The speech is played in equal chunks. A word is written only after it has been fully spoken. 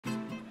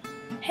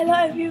Hello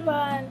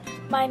everyone,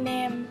 my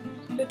name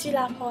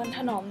Ruchiraphon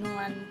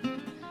Thanomnuan.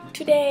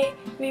 Today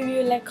we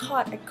will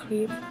record a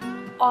clip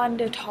on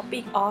the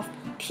topic of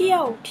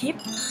Teaw Tip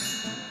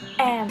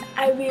and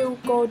I will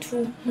go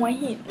to Hua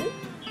Hin.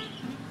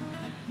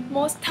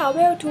 Most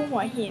travel to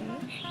Hua Hin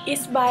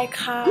is by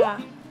car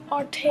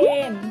or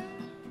train,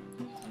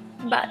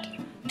 but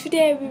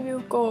today we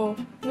will go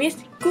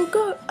with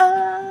Google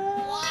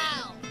Earth.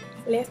 Wow.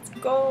 Let's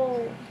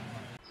go.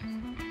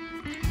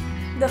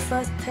 The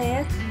first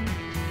place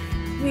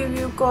we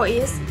will go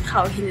is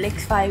Hua Hin Lake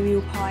Sky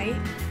Viewpoint.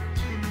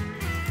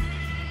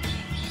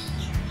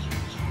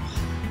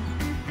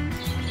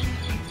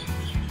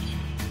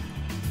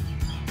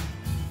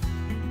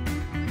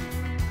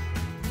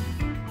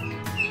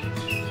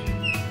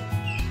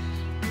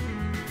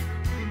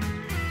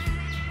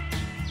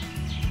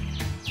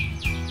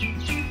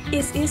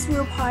 It is a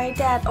viewpoint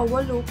that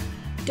overlooks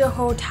the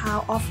whole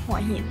town of Hua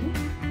Hin.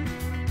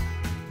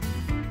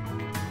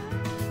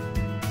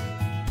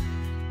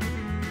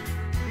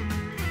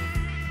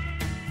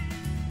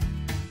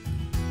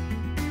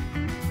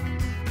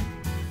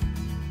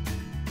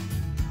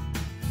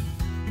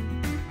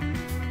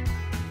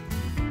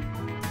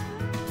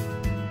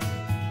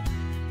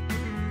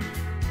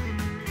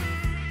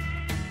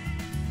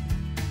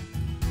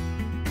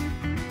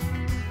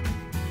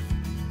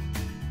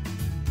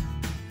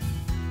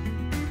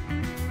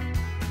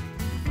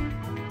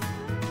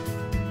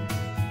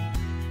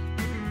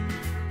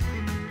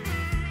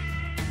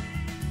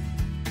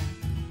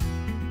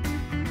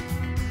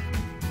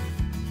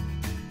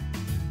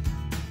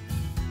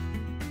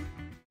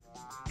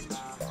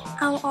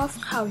 Out of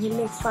Hua Hin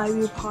Lake Sky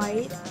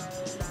Viewpoint,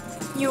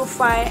 you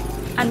find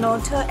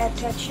another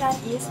attraction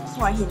is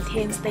Hua Hin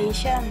train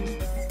station.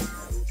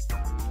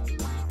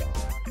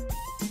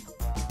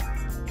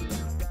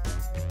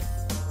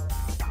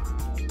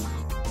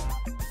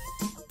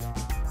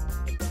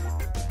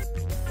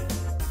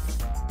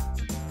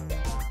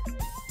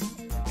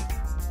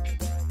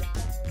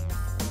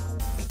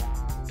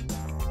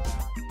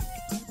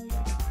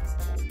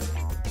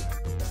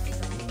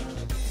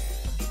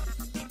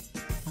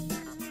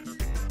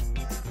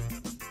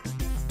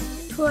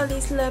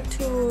 Tourists love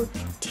to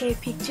take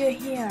pictures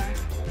here.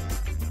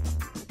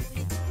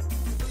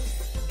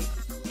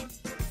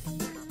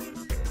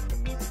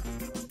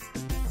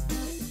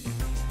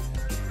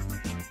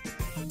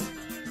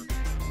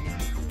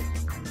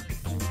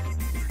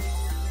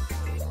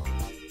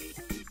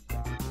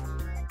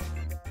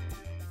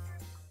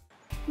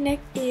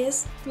 Next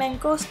is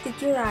Mango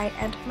Sticky Rice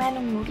at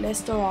Manamut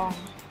Restaurant.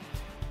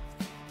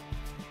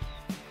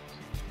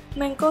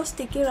 Mango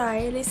sticky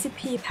rice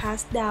recipe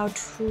passed down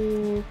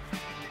through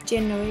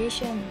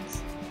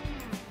generations.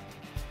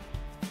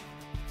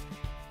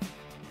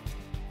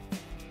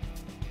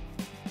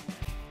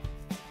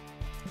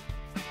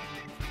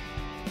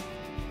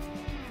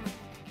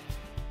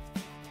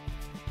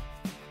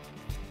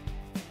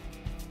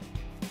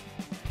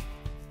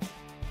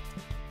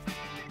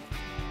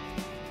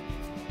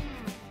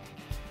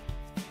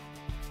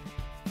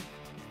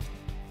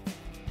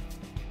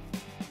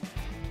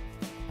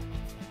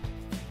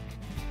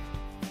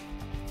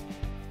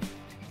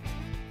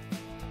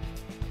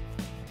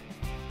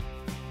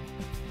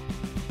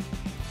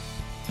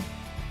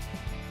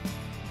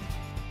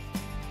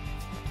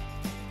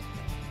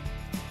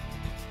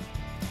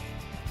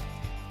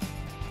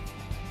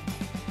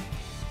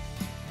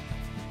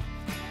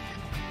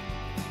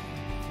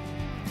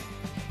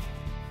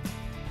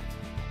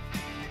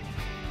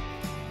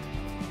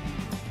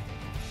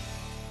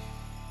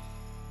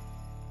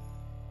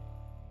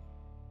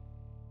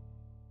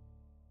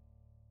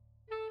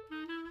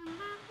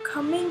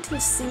 Coming to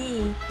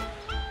sea,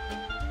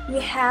 we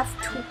have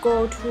to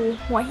go to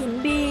Hua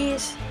Hin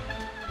Beach.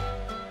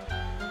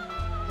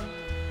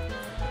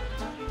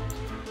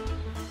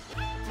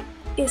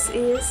 It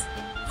is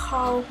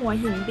called Hua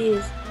Hin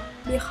Beach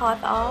because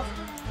of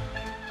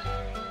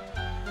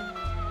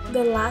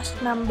the large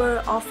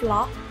number of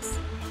rocks.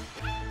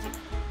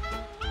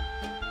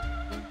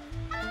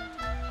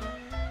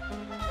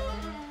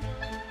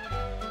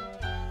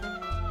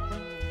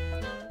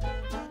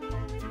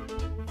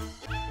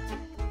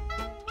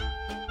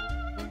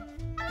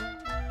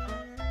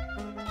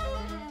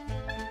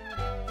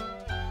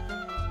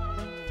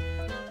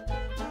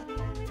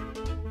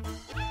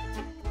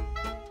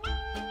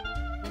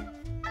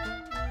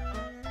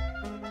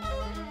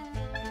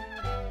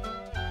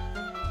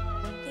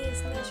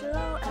 It's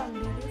natural and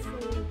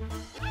beautiful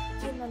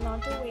in a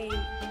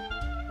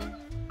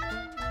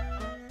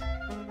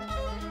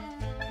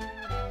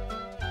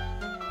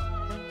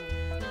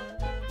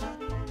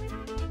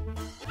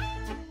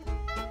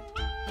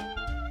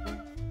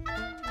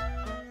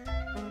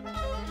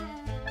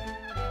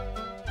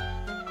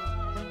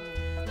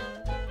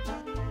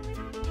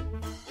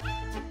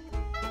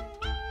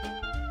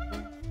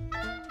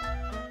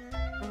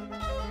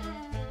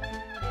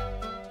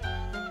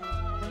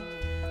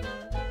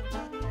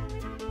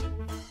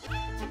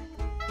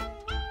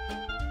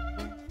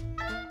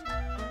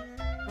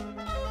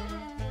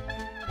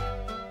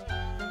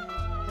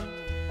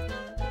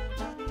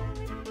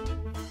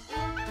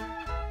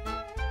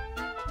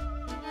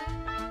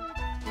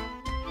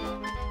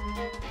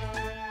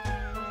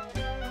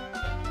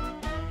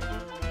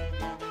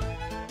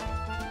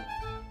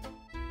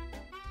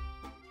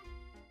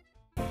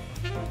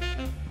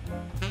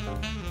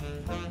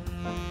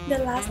The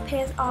last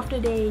place of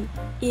the day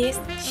is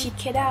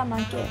Chikeda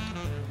Market.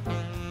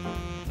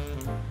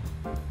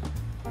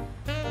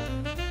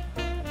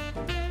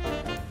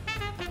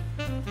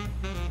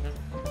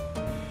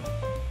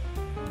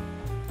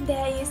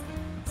 There is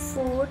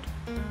food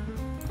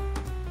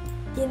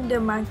in the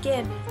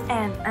market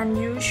and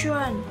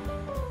unusual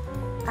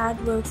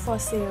artwork for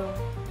sale.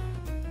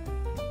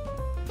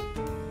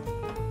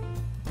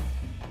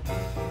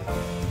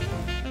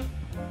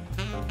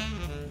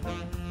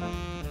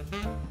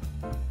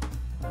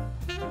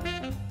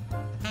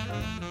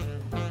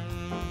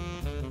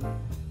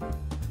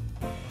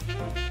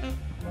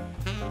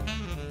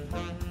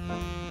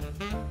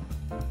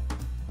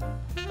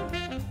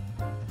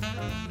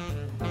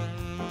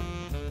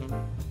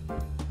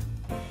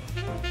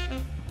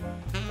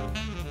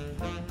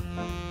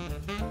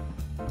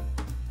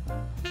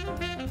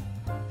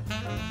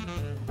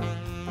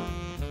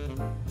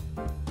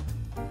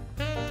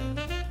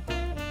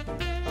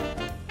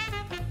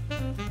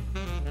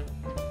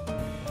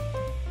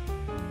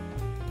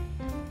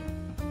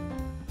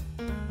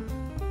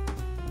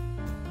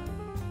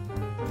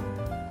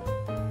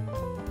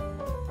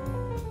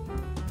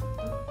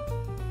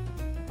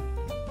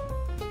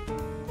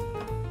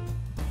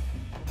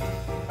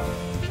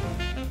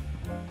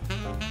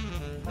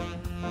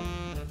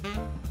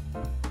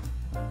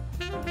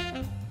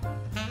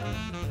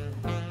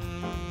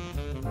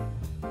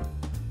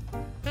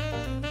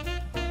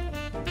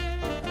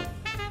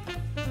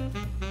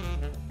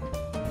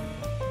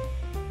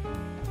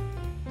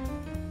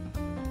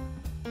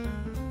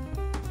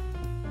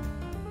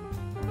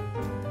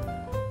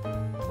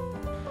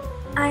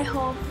 I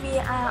hope we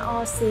are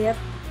all safe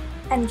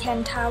and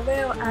can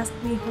travel as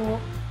we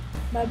hope.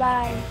 Bye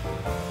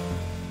bye.